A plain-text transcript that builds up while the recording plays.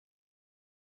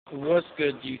What's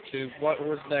good, YouTube?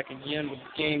 We're back again with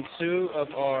Game 2 of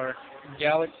our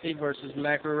Galaxy versus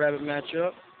Macro Rabbit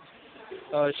matchup.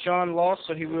 Sean lost,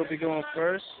 so he will be going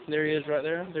first. There he is right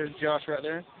there. There's Josh right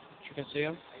there. You can see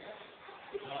him.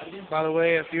 By the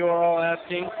way, if you are all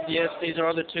asking, yes, these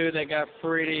are the two that got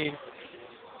pretty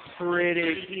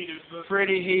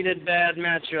heated bad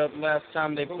matchup last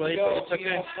time they played, but it's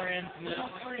okay.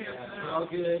 We're all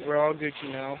good. We're all Gucci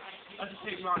now.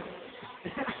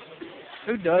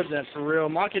 Who does that for real?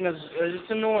 Mocking is it's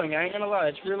annoying, I ain't gonna lie,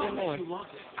 it's really annoying.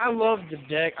 I love the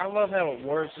deck, I love how it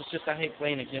works, it's just I hate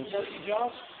playing against it.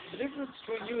 Josh, the difference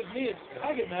between you and me is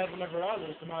I get mad whenever I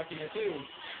lose to Machina too.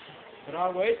 But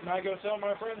I wait and I go tell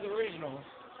my friends at Regional.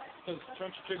 Because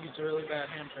Trench Tribute's a really bad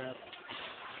hand trap.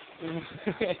 Trench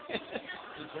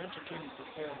Tribute's a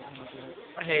terrible hand trap.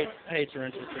 I hate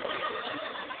Trench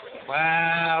Tribute.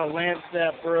 Wow, Lance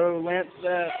that, bro, Lance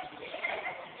that.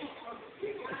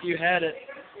 If you had it,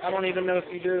 I don't even know if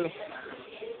you do.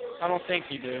 I don't think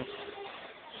you do.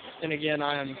 And again,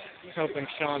 I am helping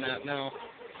Sean out now.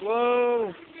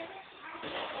 Whoa!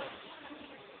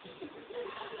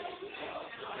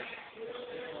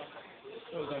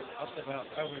 I'll step out.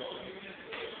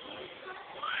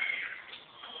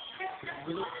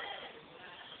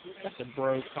 That's a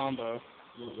bro combo.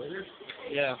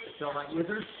 Yeah. Feel like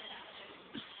wizard?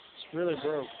 It's really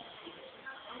broke.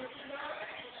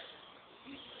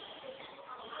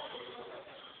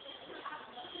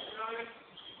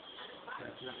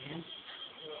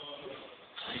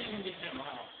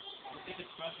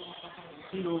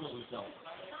 He knows himself.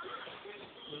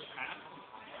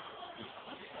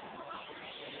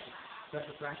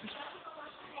 Special practice?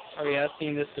 Oh yeah, I've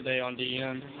seen this today on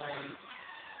DN.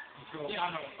 Yeah, I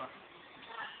know.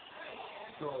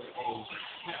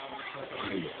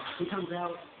 He comes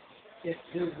out, if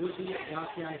there would be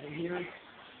Galaxy eyes in here,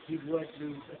 he would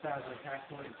lose 1,000 attack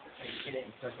points and get it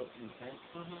in special defense.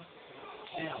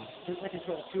 Now, since I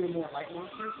control 2 or more light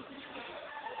monsters,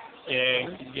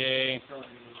 Gay.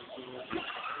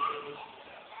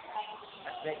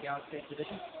 activate Galaxy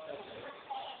Expedition.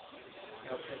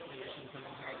 Galaxy Expedition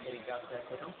coming here and getting Galaxy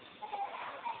Expedition.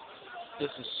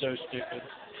 This is so stupid.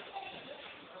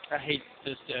 I hate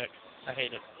this deck. I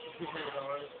hate it.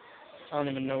 I don't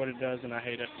even know what it does, and I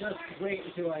hate it. Just wait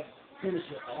until I finish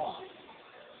it off.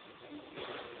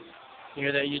 You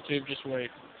hear that, YouTube? Just wait.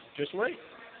 Just wait.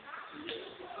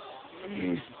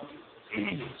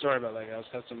 Sorry about that, guys.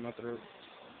 Had something in my throat.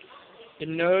 You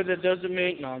know that doesn't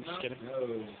mean... No, I'm just kidding.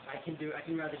 No. I can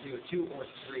rather do a 2 or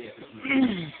 3 if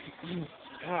it's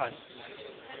God.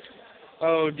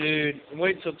 Oh, dude.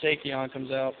 Wait till Takeon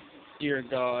comes out. Dear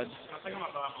God.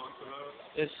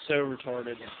 It's so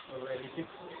retarded.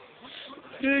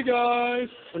 Hey, guys.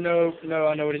 No,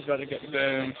 I know what he's about to get.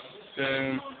 Boom.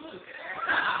 Boom.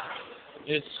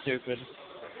 It's stupid.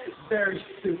 It's very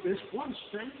stupid. One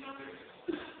string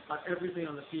on everything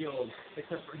on the field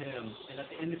except for him, and at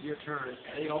the end of your turn,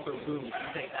 they also boom. You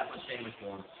take that much damage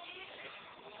for him.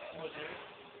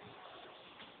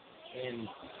 And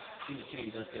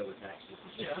he does go with that.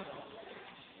 Yeah.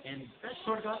 And that's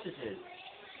sort of what this is.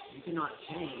 You cannot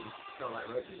change Starlight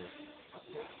Roaches.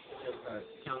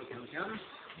 Counter.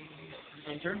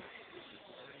 Enter.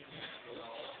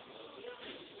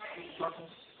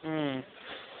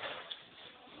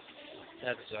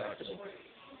 That sucks.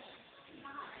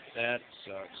 That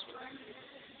sucks.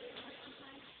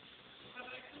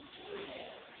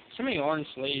 So many orange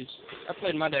sleeves. I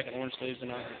played my deck in orange sleeves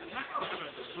tonight.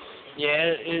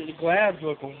 Yeah, Glabs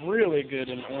look really good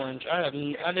in orange. I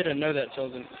didn't know that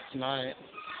till tonight.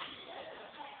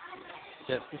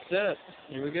 Set the set.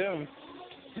 Here we go.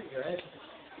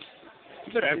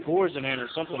 You better have cores in hand or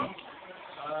something.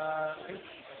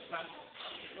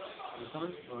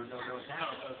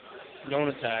 Don't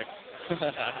attack.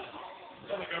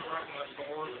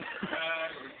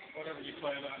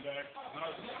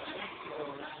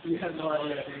 You have no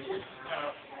idea.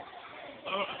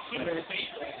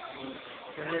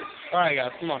 Alright,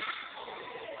 guys, come on.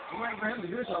 I'm waiting for him to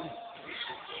do something.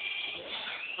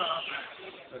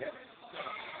 Okay.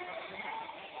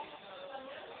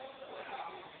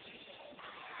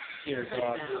 Dear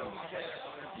God.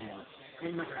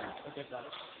 In my ground. Okay, got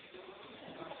it.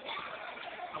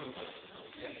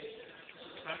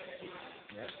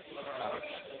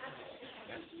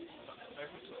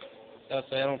 I'll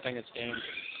say I don't think it's game.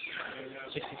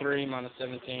 63 minus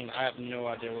 17. I have no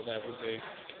idea what that would be.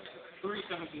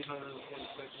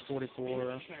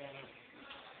 44.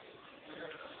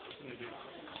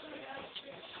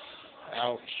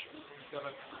 Ouch.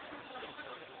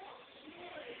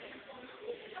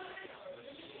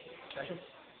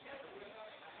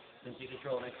 Since you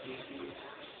control next to you.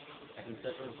 I can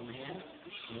set those from the hand.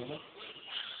 Normal.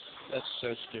 That's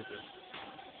so stupid.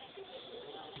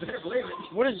 Better believe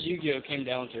it. What does Yu-Gi-Oh came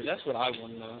down to? That's what I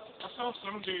want to know. I saw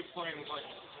some dude playing with like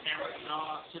camera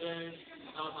shot today.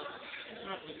 I was like,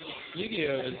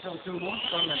 Yu-Gi-Oh is So two more.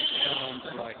 coming down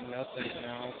to like nothing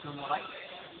now. Two more lights.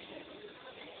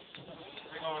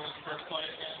 we're going to first play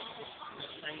again.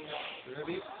 Just training up.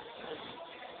 Ruby.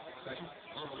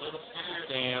 I'm a little scared.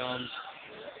 Damn.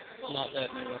 Not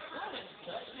that new.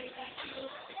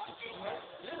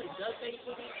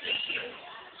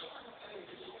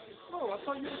 Oh, I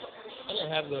thought you were... I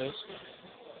didn't have those.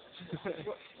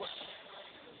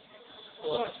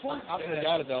 Well, I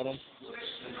forgot about them.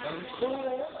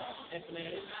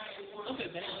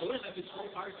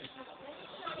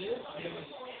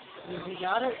 You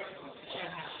got it?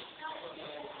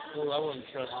 Well, I wouldn't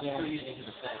trust I'm them. using his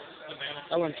effect.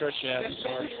 I wouldn't trust Shad. I'm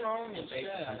sorry.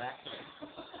 Come back.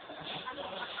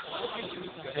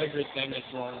 Everything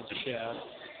is wrong with Shad.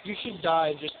 You should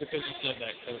die just because you said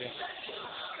that, Cody.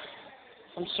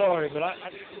 I'm sorry, but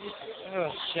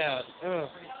ugh, Shad. Ugh.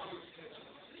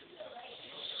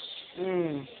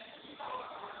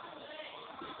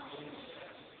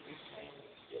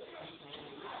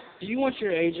 Do you want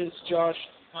your agents, Josh?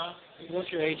 Huh? You want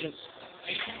your agents?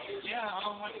 Yeah, I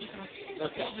don't like keeping them.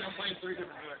 Okay. I'm playing 3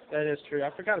 different decks. That is true. I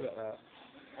forgot about that.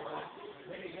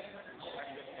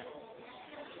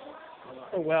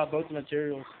 Oh wow, both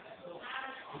materials.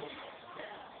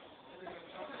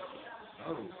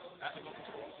 Oh.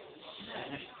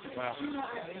 Wow.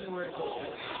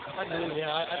 I do,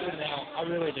 yeah, I do now. I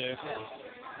really do.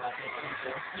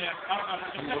 Yeah, I don't know.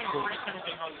 It's having 3 1700.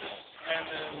 And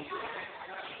then...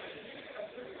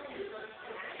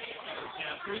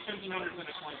 Yeah, 3 1700s and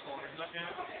a 24. Is that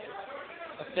good?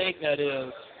 I think that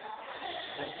is.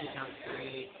 That counts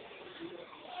 3.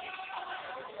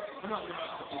 I'm not doing that.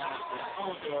 I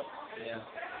won't do it. Yeah.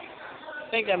 I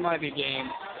think that might be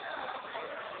game.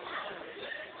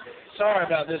 Sorry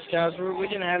about this, guys. We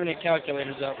didn't have any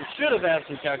calculators up. We should have had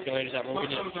some calculators up, but we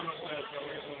didn't.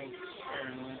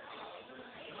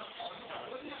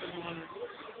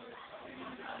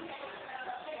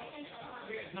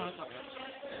 No, it's not bad.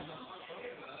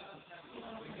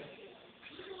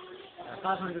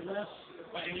 500 left.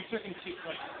 But, and you took in 2,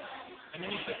 like, and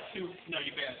then you took 2, no,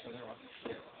 you banished, so never mind.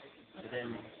 And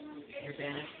then you're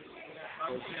banished.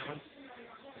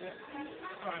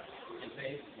 Alright. And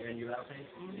phase. You're in your battle phase.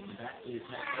 You back. You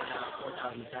attack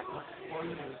 4,000 attack points.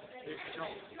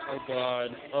 Oh god.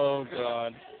 Oh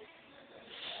god.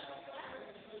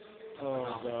 Oh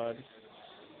god.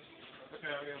 Okay,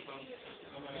 I'll get some.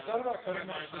 You thought about cutting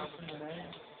my system in the name?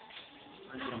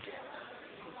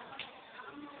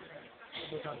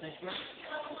 Which one thanks for?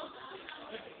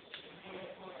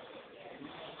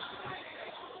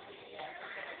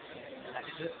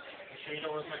 That's it. Sure you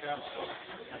don't want to take out.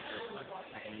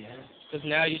 Because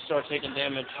now you start taking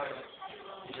damage.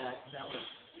 That was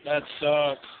That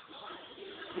sucks.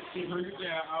 1,600.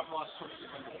 Yeah, I've lost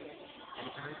 2,600.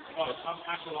 Any turn? Oh, I've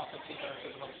actually lost 1,500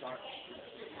 because of the start.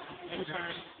 In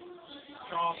turn,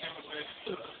 draw, camera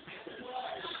face.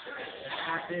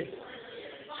 Active.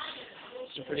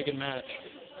 It's a pretty good match.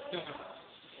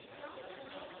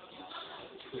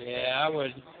 Yeah, I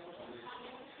would. This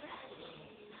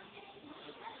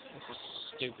is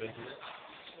stupid.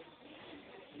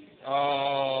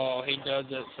 Oh, he does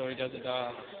it, so he doesn't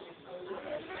die.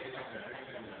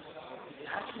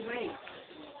 Actually, wait.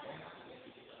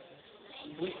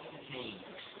 Wait.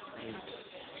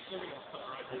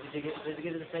 Does it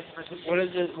get an effect if I put What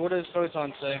is it? What does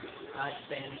Photon say? just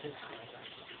banish it.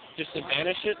 Just to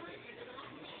banish it?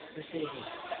 Let's see.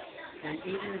 And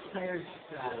even this player's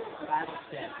battle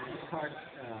step, when this card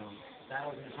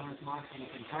battles an opponent's monster, you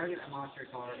can target a monster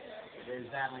card that is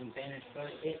battling, banish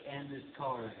both it and this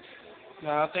card. No,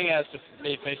 I think it has to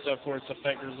be face up for its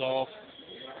effect resolve.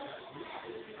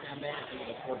 And banish it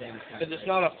with a 4 damage card. Because it's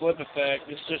not a flip effect.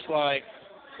 It's just like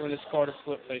when this card is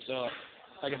flipped face up.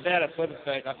 Like if they had a flip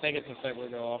effect, I think its effect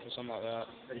would go off or something like that.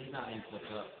 But he's not being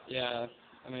flipped up. Yeah.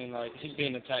 I mean, like he's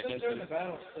being attacked instantly.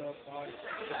 Battle step.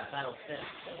 Yeah, battle step.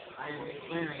 I am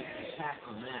declaring an attack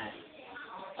on that.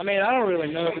 I mean, I don't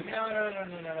really know. No,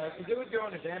 because it would go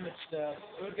into damage step.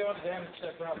 It would go into damage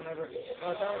step right whenever.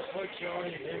 By the time it puts you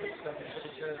on your damage step, I'm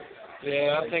pretty sure.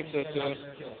 Yeah, I think so too.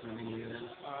 Kill something you then.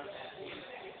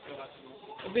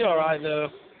 It'll be alright though.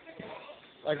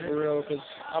 Like for real, because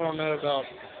I don't know about.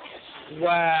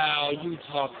 Wow, you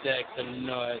top deck the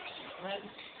nuts.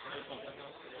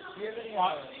 Do you have any,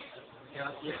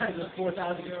 Yeah, just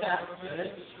 4,000 attack.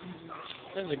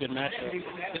 This is a good matchup.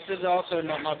 This is also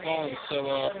not my phone,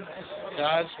 so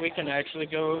guys, we can actually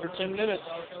go over 10 minutes.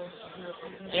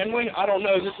 Can we? I don't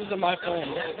know. This isn't my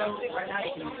phone. Right now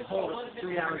you can hold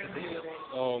 3 hours of video.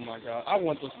 Oh my god. I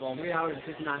want this phone. 3 hours and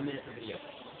 59 minutes of video.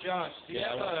 Josh, do you Yeah,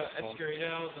 have I want this phone.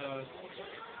 Escurito,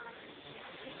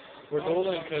 We're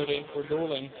dueling, Cody. We're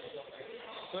dueling.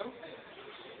 So?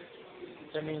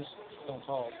 That means don't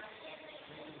talk.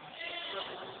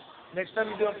 Next time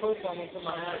you do a profile, I'm going to put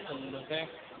my ass in it, okay?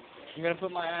 I'm gonna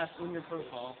put my ass in your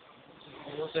profile.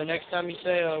 So next time you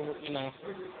say, you know.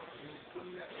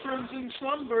 Friends and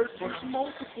sunbirds must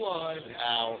multiply.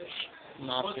 Ouch.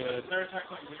 Not good. Their attack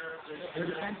like zero. Their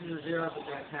defense is a 0, but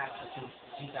their attack is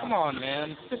 2,000. Come on,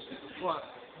 man. What?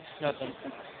 Nothing.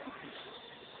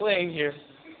 Playing here.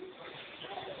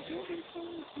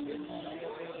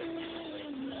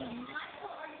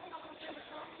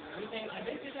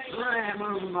 I'm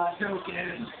over my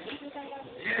token.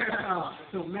 Yeah,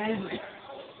 so manly.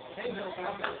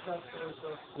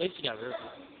 At least you got rid of it.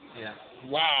 Yeah.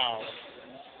 Wow.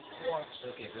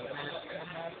 Okay, real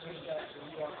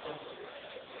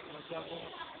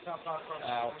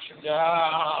Ouch.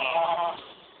 Ah.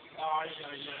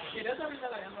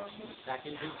 Back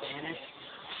into Spanish.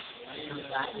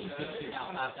 Back into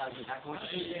 5,000 attack points.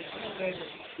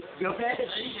 You okay?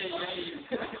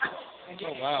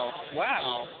 Oh wow.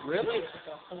 Wow. Really?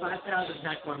 5,000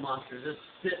 attack point monsters. Just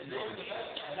sitting there.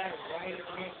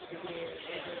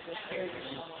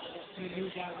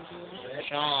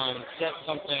 Sean, set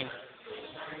something.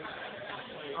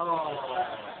 Oh.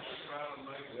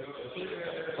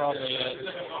 Probably it.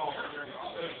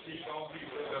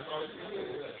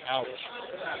 Ouch.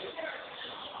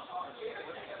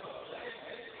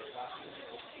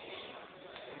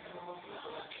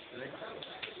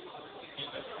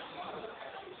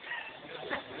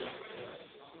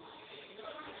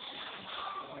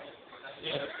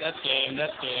 That's game.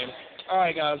 That's game.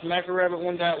 Alright guys, Macro Rabbit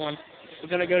won that one. We're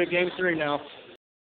gonna go to game 3 now.